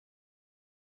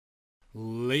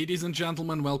Ladies and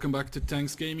gentlemen, welcome back to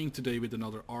Tanks Gaming, today with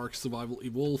another ARK Survival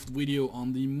Evolved video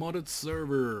on the modded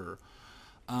server.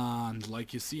 And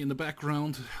like you see in the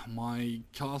background, my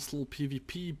castle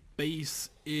PvP base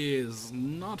is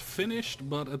not finished,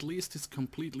 but at least it's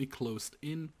completely closed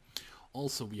in.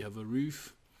 Also we have a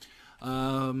roof. But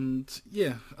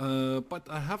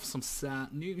I have some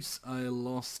sad news. I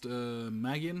lost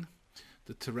Magin,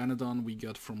 the Pteranodon we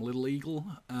got from Little Eagle,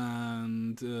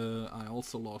 and I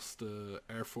also lost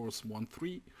Air Force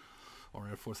 13 or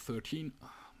Air Force 13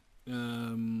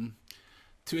 to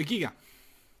a Giga.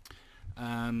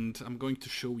 And I'm going to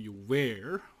show you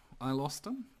where I lost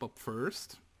them, but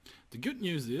first, the good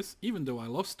news is, even though I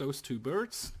lost those two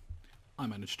birds, I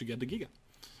managed to get the Giga.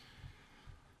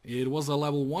 It was a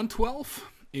level 112.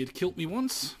 It killed me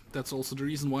once. That's also the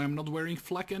reason why I'm not wearing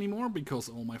flak anymore, because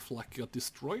all my flak got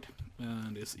destroyed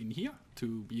and is in here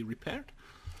to be repaired.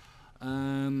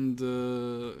 And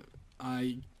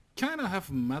I kind of have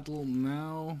metal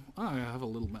now. I have a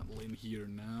little metal in here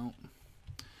now.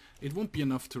 It won't be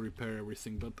enough to repair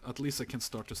everything, but at least I can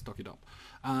start to stock it up.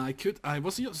 I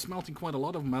was smelting quite a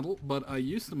lot of metal, but I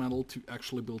used the metal to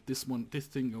actually build this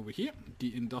thing over here,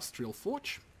 the industrial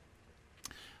forge,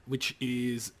 which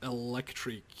is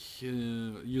electric,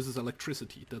 uses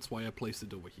electricity. That's why I placed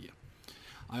it over here.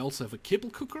 I also have a kibble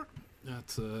cooker.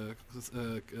 That's a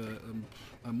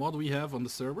mod we have on the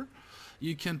server.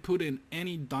 You can put in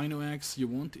any dino eggs you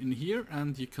want in here,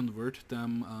 and you convert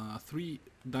them. 3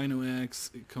 dino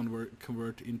eggs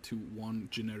convert into 1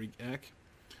 generic egg.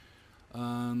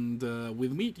 And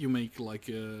with meat you make like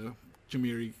a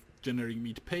generic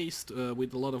meat paste.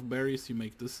 With a lot of berries you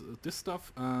make this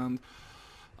stuff. And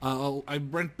I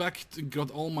went back to got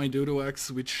all my dodo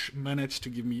eggs, which managed to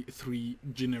give me 3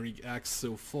 generic eggs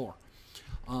so far.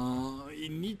 You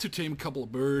need to tame a couple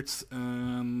of birds,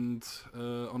 and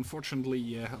unfortunately,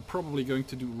 yeah, I'm probably going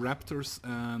to do raptors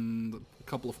and a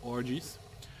couple of orgies,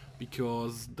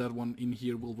 because that one in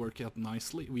here will work out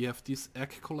nicely. We have this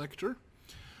egg collector,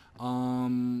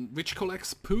 which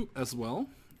collects poo as well.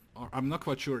 I'm not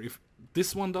quite sure if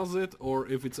this one does it or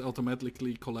if it's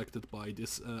automatically collected by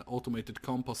this automated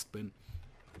compost bin.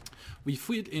 We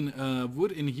feed in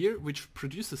wood in here, which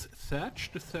produces thatch.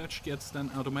 The thatch gets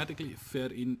then automatically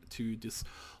fed into this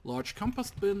large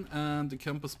compost bin, and the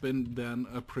compost bin then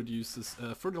produces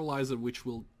fertilizer, which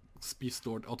will be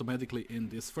stored automatically in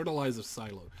this fertilizer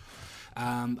silo.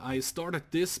 And I started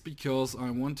this because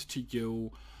I want to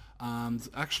go and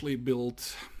actually build.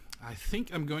 I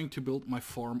think I'm going to build my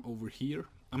farm over here.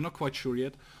 I'm not quite sure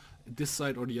yet, this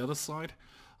side or the other side.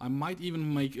 I might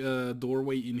even make a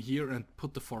doorway in here and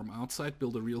put the farm outside,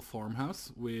 build a real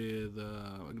farmhouse with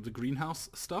the greenhouse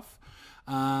stuff.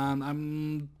 And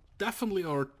I'm definitely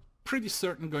or pretty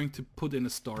certain going to put in a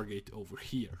Stargate over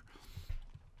here.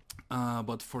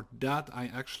 But for that I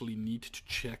actually need to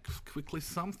check quickly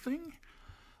something.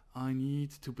 I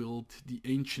need to build the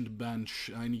ancient bench.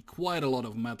 I need quite a lot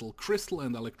of metal. Crystal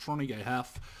and electronic I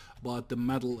have, but the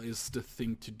metal is the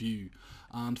thing to do.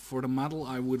 And for the metal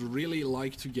I would really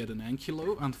like to get an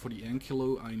ankylo, and for the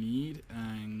ankylo I need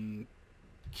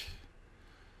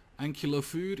ankylo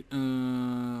food.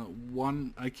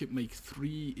 1, I could make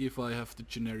 3 if I have the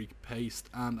generic paste,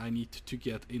 and I need to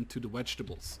get into the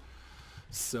vegetables.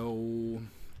 So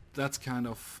that's kind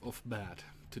of bad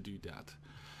to do that.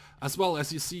 As well,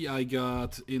 as you see, I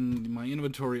got in my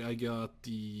inventory, I got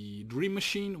the Dream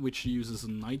Machine, which uses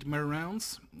nightmare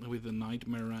rounds. With the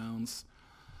nightmare rounds,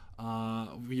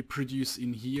 we produce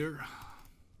in here.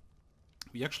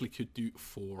 We actually could do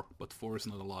 4, but 4 is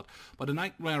not a lot. But a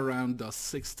nightmare round does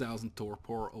 6,000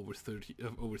 torpor over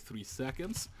 3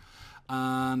 seconds.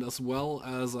 And as well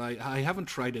as I haven't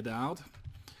tried it out,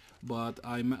 but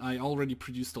I already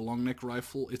produced a long neck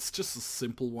rifle. It's just a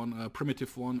simple one, a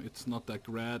primitive one. It's not that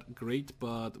great,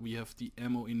 but we have the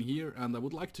ammo in here, and I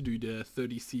would like to do the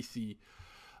 30cc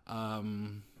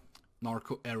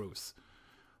narco arrows,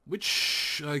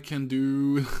 which I can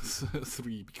do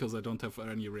 3 because I don't have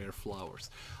any rare flowers.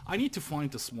 I need to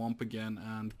find the swamp again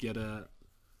and get a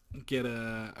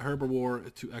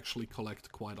herbivore to actually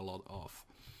collect quite a lot of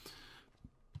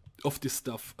this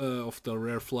stuff, of the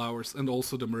rare flowers, and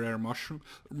also the rare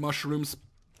mushrooms,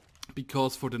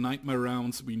 because for the nightmare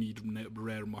rounds we need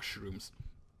rare mushrooms.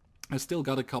 I still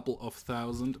got a couple of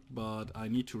thousand, but I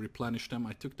need to replenish them.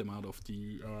 I took them out of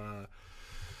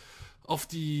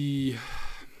the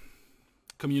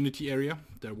community area.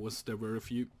 There were a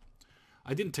few.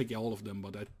 I didn't take all of them,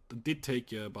 but I did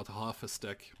take about half a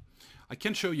stack. I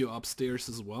can show you upstairs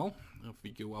as well. If we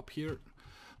go up here,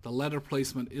 the ladder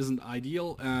placement isn't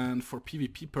ideal, and for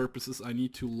PvP purposes I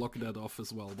need to lock that off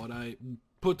as well. But I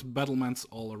put battlements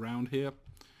all around here,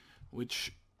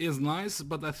 which is nice,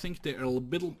 but I think they're a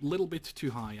little bit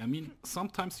too high. I mean,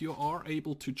 sometimes you are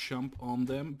able to jump on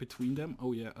them, between them.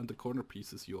 Oh yeah, and the corner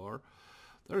pieces you are.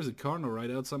 There's a corner right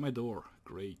outside my door.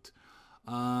 Great.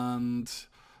 And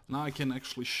now I can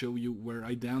actually show you where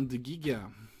I downed the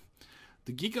Giga.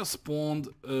 The Giga spawned,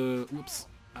 whoops,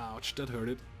 ouch, that hurt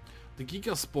it. The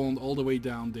Giga spawned all the way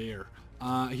down there.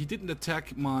 He didn't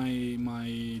attack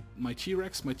my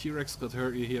T-Rex. My T-Rex got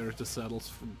hurt here at the saddles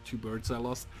from 2 birds I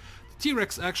lost. The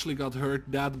T-Rex actually got hurt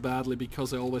that badly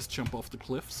because I always jump off the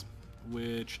cliffs,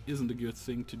 which isn't a good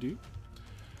thing to do.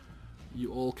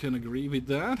 You all can agree with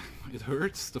that. It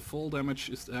hurts. The fall damage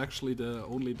is actually the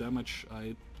only damage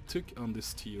I took on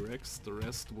this T-Rex. The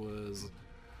rest was...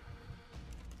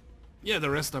 yeah, the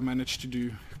rest I managed to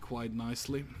do quite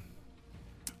nicely.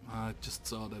 I just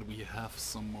saw that we have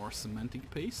some more cementing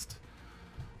paste.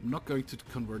 I'm not going to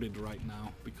convert it right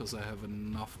now because I have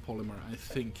enough polymer, I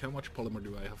think. How much polymer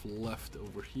do I have left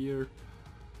over here?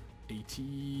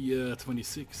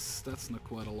 26, that's not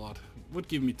quite a lot. Would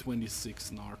give me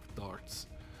 26 ARK darts.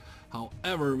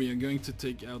 However, we are going to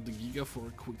take out the Giga for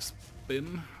a quick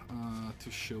spin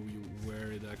to show you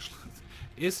where it actually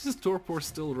is. This torpor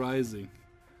still rising?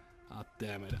 Ah,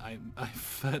 damn it, I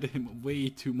fed him way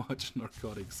too much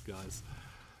narcotics, guys.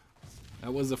 I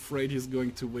was afraid he's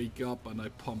going to wake up and I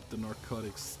pumped the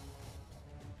narcotics.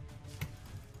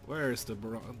 Where is the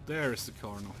there's the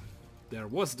Carno. There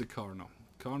was the Carno.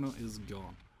 Carno is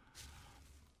gone.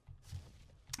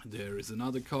 There is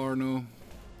another Carno.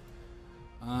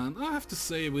 And I have to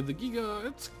say, with the Giga,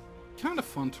 it's kind of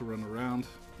fun to run around.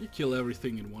 You kill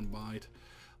everything in one bite.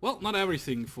 Well, not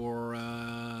everything. For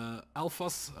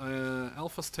alphas,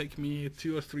 alphas take me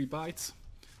 2 or 3 bites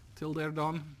till they're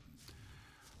done.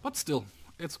 But still,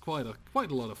 it's quite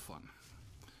a lot of fun.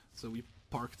 So we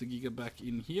park the Giga back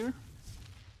in here.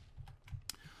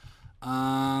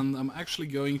 And I'm actually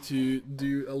going to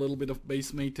do a little bit of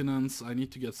base maintenance. I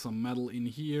need to get some metal in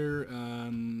here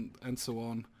and so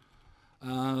on.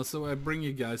 So I bring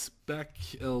you guys back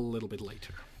a little bit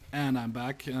later. And I'm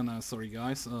back, and sorry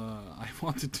guys, I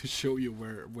wanted to show you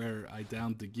where I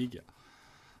downed the Giga.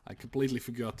 I completely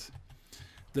forgot.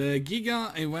 The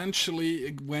Giga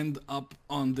eventually went up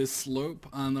on this slope,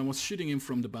 and I was shooting him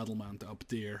from the battlement up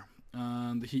there.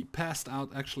 And he passed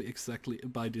out actually exactly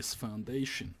by this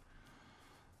foundation.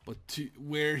 But to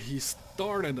where he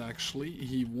started actually,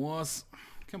 he was...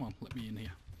 come on, let me in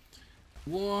here.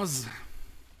 Was...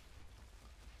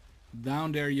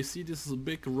 down there. You see this is a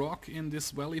big rock in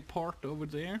this valley part over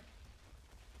there?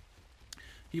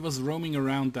 He was roaming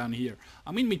around down here.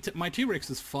 I mean, my T-Rex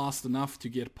is fast enough to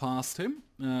get past him,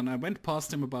 and I went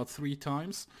past him about 3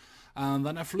 times. And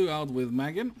then I flew out with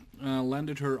Megan,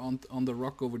 landed her on the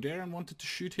rock over there and wanted to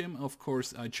shoot him. Of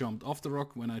course, I jumped off the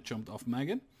rock when I jumped off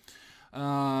Megan.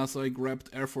 So I grabbed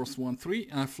Air Force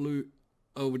 1-3, I flew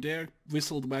over there,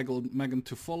 whistled Megan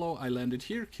to follow. I landed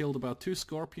here, killed about 2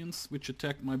 scorpions, which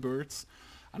attacked my birds.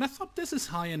 And I thought this is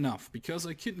high enough, because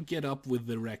I couldn't get up with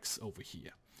the Rex over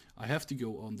here. I have to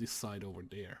go on this side over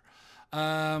there.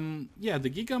 Yeah, the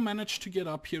Giga managed to get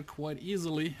up here quite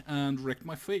easily and wrecked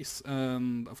my face.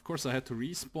 And of course I had to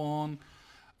respawn,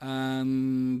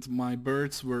 and my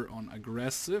birds were on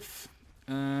aggressive.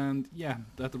 And yeah,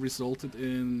 that resulted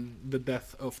in the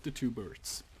death of the 2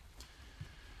 birds.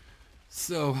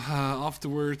 So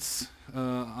afterwards,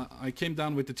 I came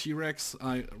down with the T-Rex.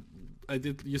 I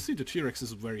did. You see, the T-Rex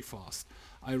is very fast.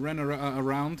 I ran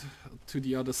around to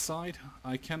the other side.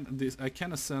 I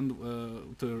can ascend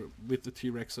with the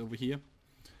T-Rex over here.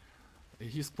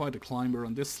 He's quite a climber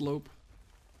on this slope.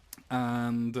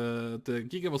 And the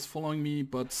Giga was following me,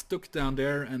 but stuck down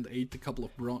there and ate a couple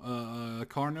of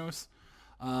Carnos.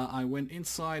 I went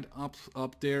inside,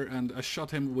 up there, and I shot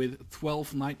him with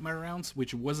 12 nightmare rounds,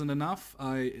 which wasn't enough.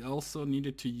 I also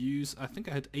needed to use, I think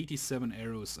I had 87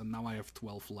 arrows, and now I have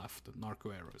 12 left, narco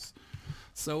arrows.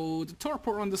 So the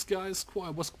torpor on this guy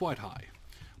was quite high,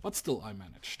 but still I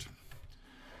managed.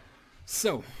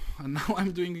 So, and now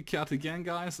I'm doing a cat again,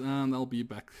 guys, and I'll be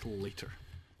back later.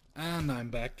 And I'm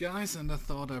back, guys, and I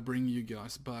thought I'd bring you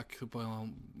guys back while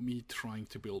me trying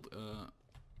to build a...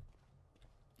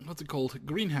 what's it called?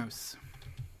 Greenhouse.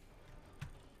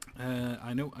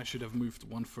 I know I should have moved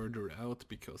one further out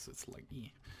because it's like,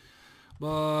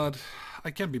 but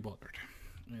I can't be bothered.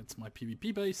 It's my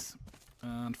PvP base,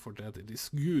 and for that it is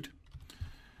good.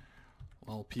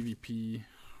 Well, PvP,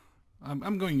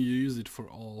 I'm going to use it for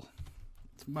all.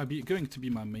 It's going to be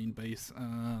my main base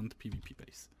and PvP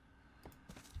base.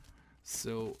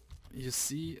 So you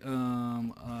see,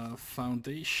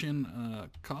 foundation,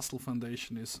 castle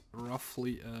foundation is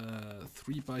roughly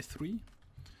 3 by 3.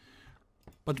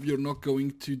 But we are not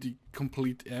going to the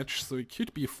complete edge, so it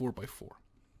could be a 4x4.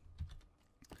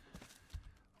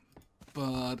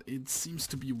 But it seems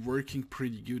to be working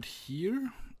pretty good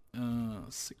here.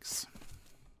 6.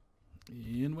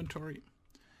 Inventory.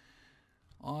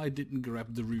 I didn't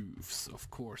grab the roofs, of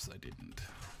course I didn't.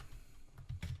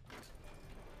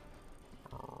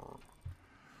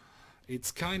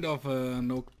 It's kind of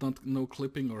no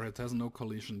clipping, or it has no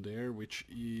collision there, which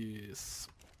is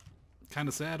kind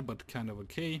of sad, but kind of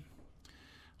okay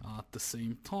at the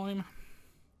same time.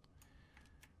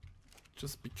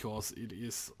 Just because it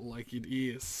is like it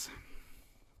is.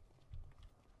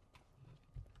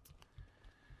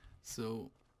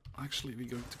 So actually we're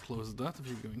going to close that.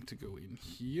 We're going to go in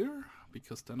here,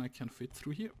 because then I can fit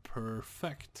through here.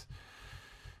 Perfect.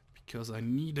 Because I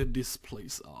needed this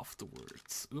place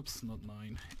afterwards. Oops, not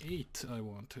 9. 8 I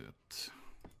wanted.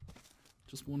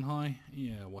 Just one high?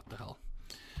 Yeah, what the hell.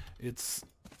 It's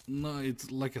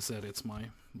like I said, it's my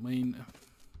main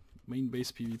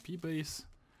base, PvP base.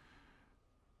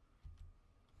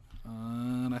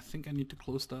 And I think I need to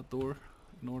close that door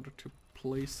in order to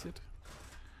place it.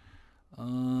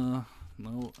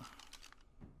 No.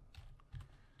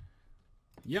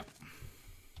 Yep.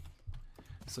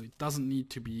 So it doesn't need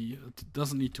to be, it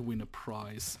doesn't need to win a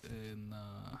prize in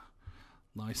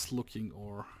nice looking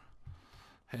or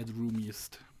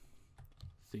headroomiest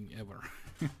thing ever.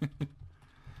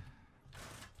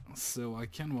 So I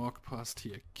can walk past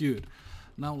here. Good.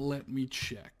 Now let me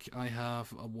check. I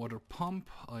have a water pump,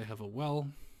 I have a well,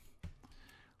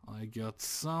 I got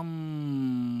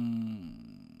some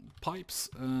pipes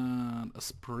and a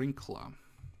sprinkler.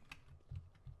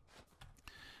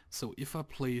 So if I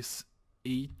place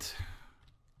 8,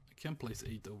 I can place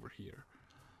 8 over here.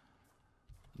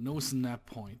 No snap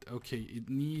point. Okay, it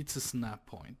needs a snap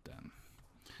point then.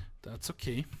 That's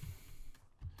okay.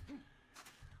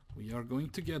 We are going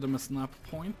to get them a snap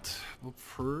point, but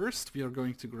first we are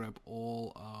going to grab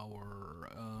all our,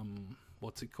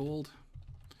 what's it called?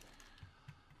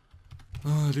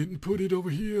 I didn't put it over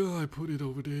here, I put it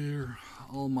over there.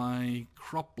 All my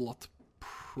crop plot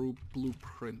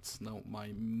blueprints, no,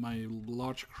 my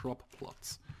large crop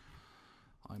plots.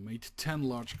 I made 10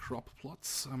 large crop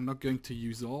plots. I'm not going to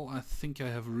use all, I think I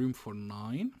have room for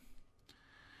 9.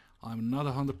 I'm not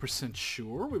 100%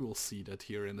 sure, we will see that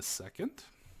here in a second.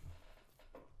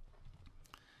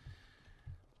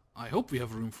 I hope we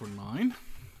have room for 9.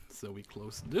 So we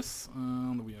close this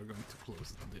and we are going to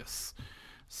close this.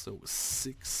 So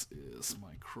 6 is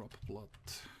my crop plot.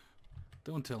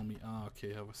 Don't tell me,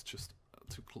 okay, I was just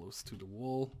too close to the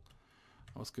wall.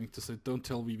 I was going to say, don't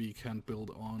tell me we can't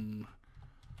build on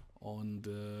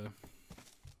the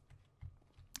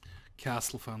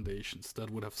castle foundations. That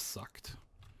would have sucked.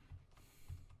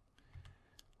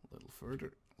 A little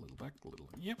further, a little back, a little,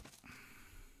 yep.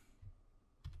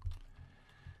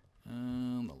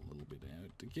 And a little bit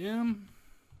out again.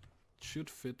 Should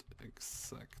fit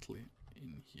exactly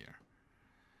in here.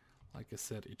 Like I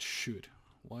said, it should.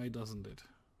 Why doesn't it?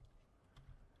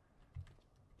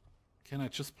 Can I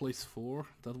just place 4?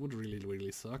 That would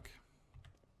really suck.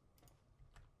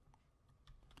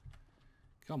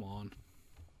 Come on.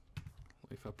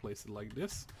 If I place it like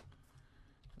this.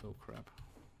 Oh crap.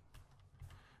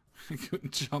 I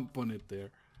couldn't jump on it there.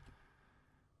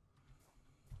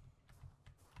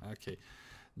 Okay,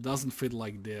 doesn't fit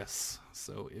like this.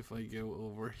 So if I go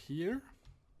over here,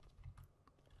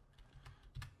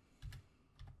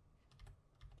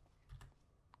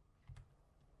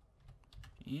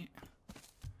 yeah.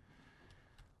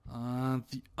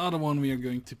 The other one we are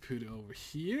going to put over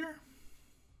here.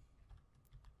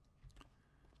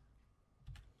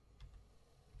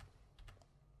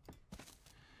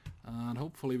 And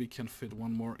hopefully we can fit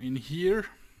one more in here.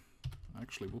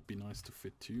 Actually, it would be nice to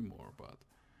fit 2 more, but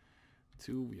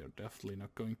 2 we are definitely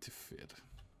not going to fit.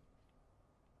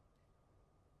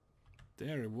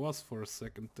 There it was for a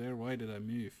second there. Why did I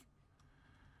move?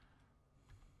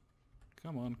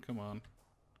 Come on, come on.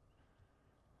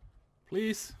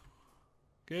 Please.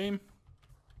 Game.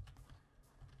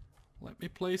 Let me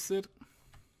place it.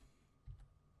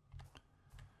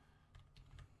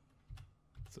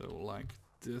 So like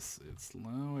this, it's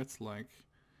now it's like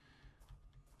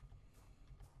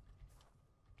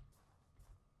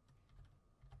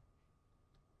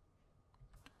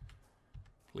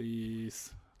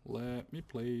please, let me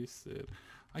place it.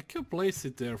 I could place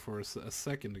it there for a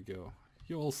second ago.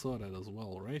 You all saw that as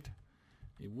well, right?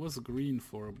 It was green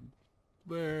for a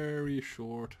very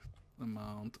short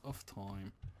amount of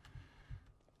time.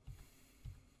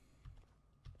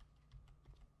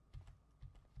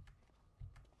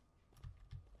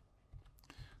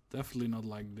 Definitely not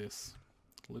like this.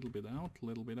 little bit out,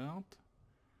 little bit out.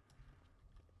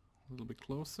 A little bit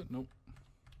closer, nope.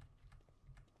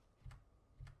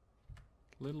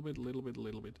 Little bit, little bit,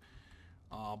 little bit.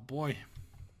 Oh boy.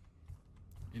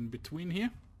 In between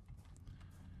here.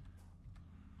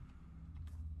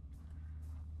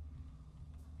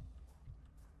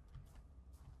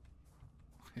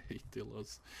 I hate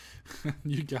Dillos.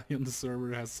 New guy on the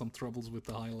server has some troubles with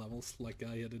the high levels, like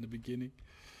I had in the beginning.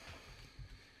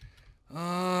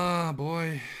 Ah,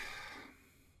 boy.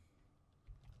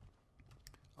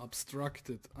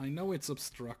 Obstructed. I know it's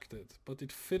obstructed, but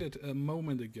it fitted a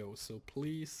moment ago, so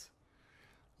please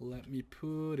let me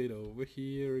put it over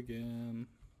here again.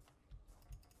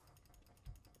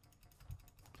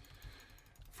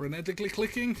 Frenetically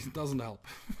clicking doesn't help.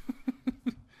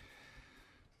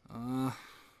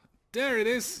 There it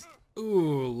is.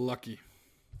 Ooh, lucky.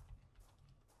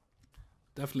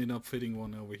 Definitely not fitting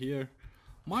one over here.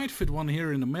 Might fit one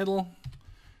here in the middle.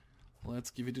 Let's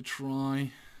give it a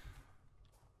try.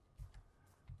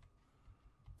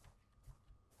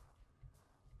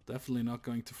 Definitely not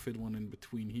going to fit one in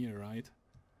between here, right?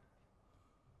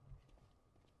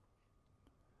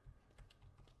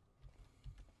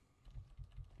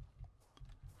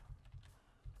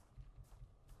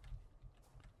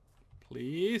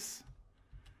 Please?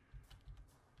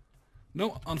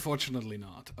 No, unfortunately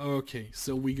not. Okay,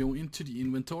 so we go into the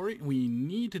inventory. We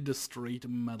need the straight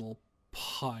metal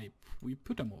pipe. We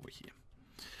put them over here.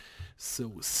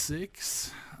 So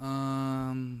 6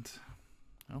 and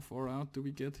how far out do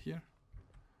we get here?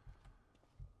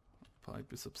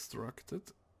 Pipe is obstructed.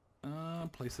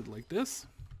 Place it like this.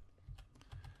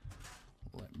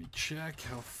 Let me check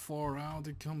how far out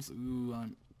it comes. Ooh,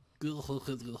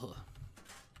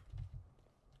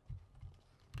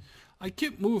 I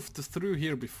kept moved through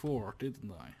here before,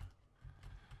 didn't I?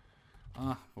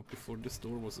 Ah, but before this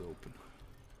door was open.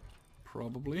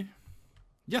 Probably.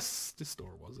 Yes, this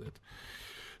door was it.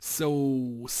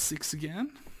 So 6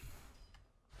 again.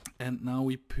 And now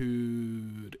we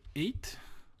put 8.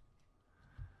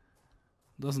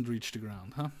 Doesn't reach the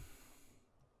ground, huh?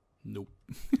 Nope.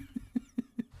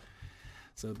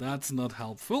 So that's not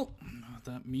helpful.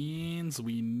 That means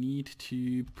we need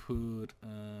to put...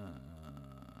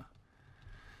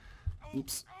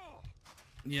 oops.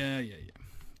 Yeah.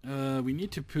 We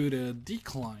need to put a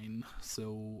decline.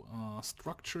 So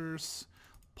structures,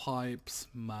 pipes,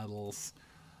 metals,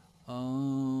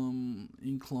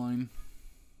 incline.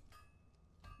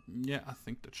 Yeah, I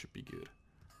think that should be good.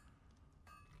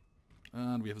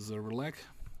 And we have a server lag.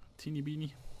 Teeny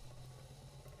beanie.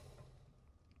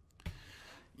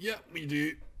 Yeah, we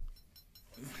do.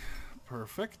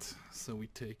 Perfect. So we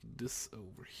take this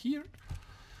over here.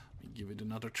 We give it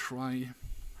another try.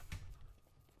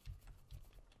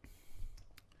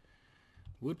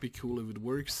 Would be cool if it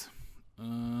works.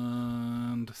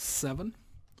 And 7.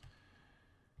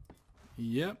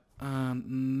 Yep.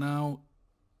 And now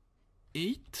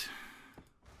 8.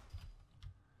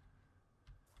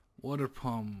 Water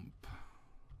pump.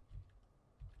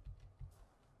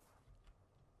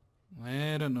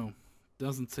 I don't know.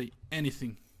 Doesn't say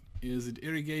anything. Is it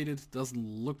irrigated? Doesn't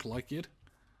look like it.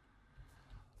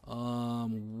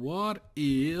 What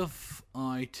if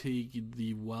I take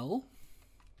the well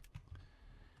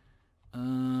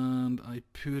and I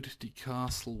put the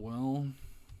castle well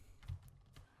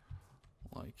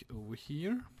like over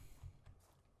here,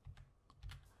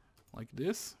 like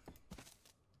this?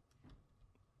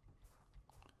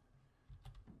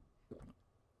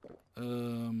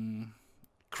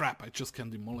 Crap, I just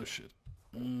can't demolish it.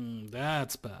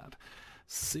 That's bad.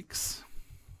 6.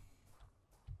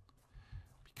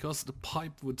 Because the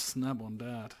pipe would snap on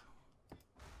that.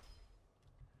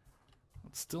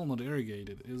 It's still not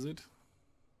irrigated, is it?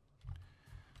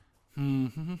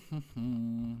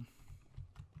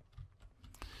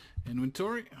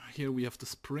 Inventory. Here we have the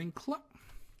sprinkler.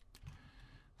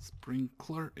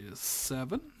 Sprinkler is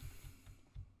 7.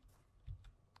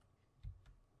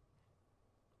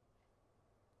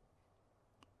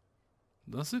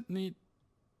 Does it need...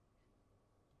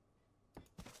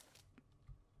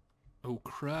 Oh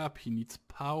crap, he needs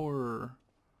power.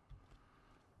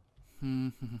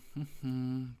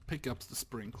 Pick up the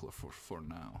sprinkler for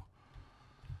now.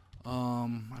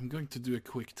 I'm going to do a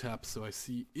quick tap so I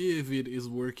see if it is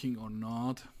working or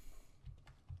not.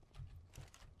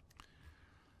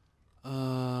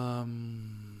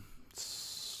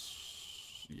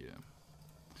 Yeah.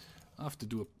 I have to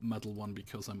do a metal one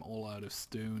because I'm all out of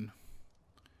stone.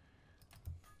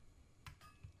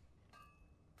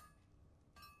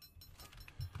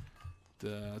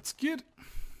 That's good.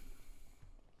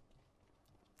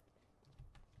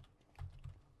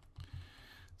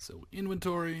 So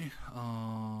inventory,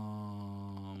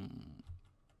 I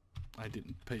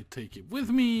didn't take it with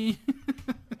me.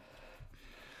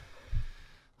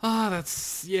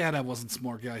 That wasn't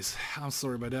smart, guys. I'm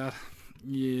sorry about that.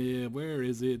 Yeah, where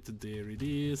is it? There it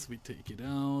is. We take it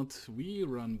out. We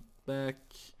run back.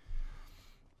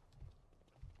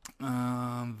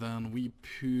 And then we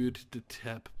put the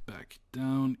tab back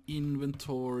down.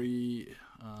 Inventory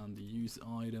and use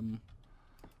item.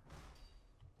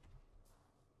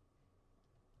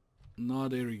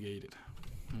 Not irrigated.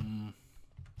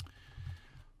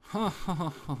 Ha ha ha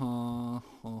ha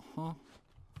ha ha.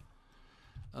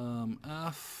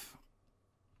 F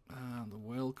and the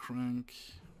whale crank.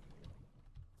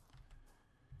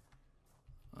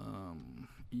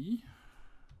 E.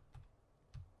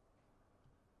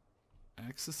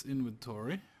 Access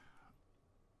inventory.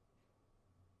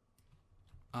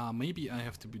 Maybe I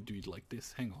have to do it like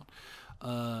this. Hang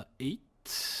on. 8.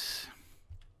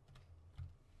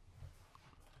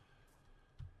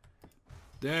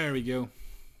 There we go.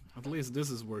 At least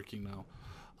this is working now.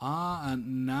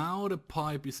 And now the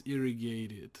pipe is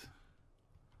irrigated.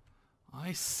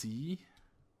 I see.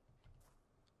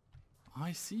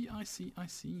 I see.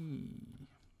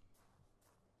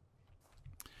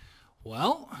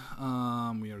 Well,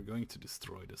 we are going to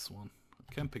destroy this one.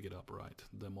 I can pick it up, right?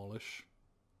 Demolish.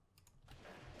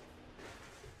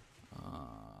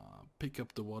 Pick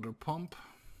up the water pump.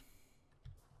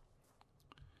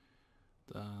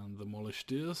 Then demolish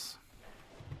this.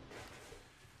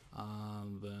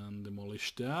 And then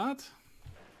demolish that.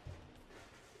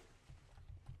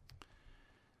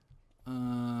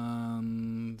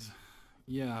 And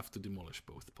yeah, I have to demolish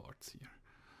both parts here.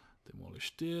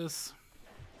 Demolish this.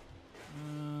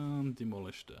 And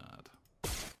demolish that.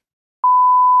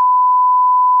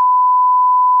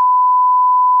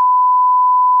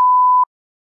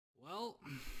 Well,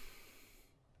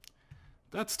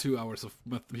 that's 2 hours of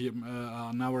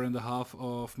an hour and a half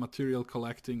of material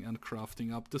collecting and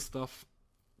crafting up the stuff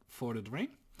for the drain.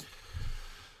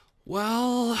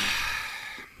 Well,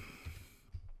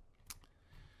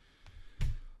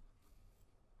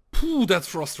 that's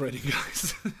frustrating,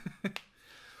 guys.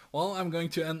 Well, I'm going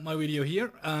to end my video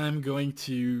here. I'm going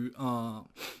to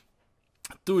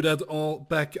do that all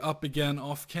back up again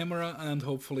off camera and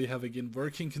hopefully have it in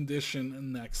working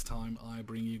condition next time I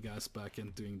bring you guys back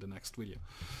and doing the next video.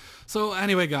 So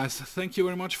anyway, guys, thank you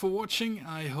very much for watching.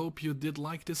 I hope you did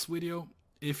like this video.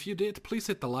 If you did, please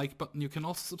hit the like button. You can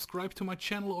also subscribe to my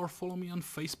channel or follow me on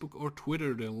Facebook or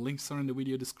Twitter. The links are in the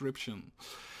video description.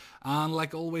 And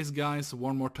like always, guys,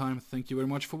 one more time, thank you very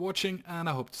much for watching, and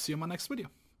I hope to see you in my next video.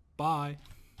 Bye.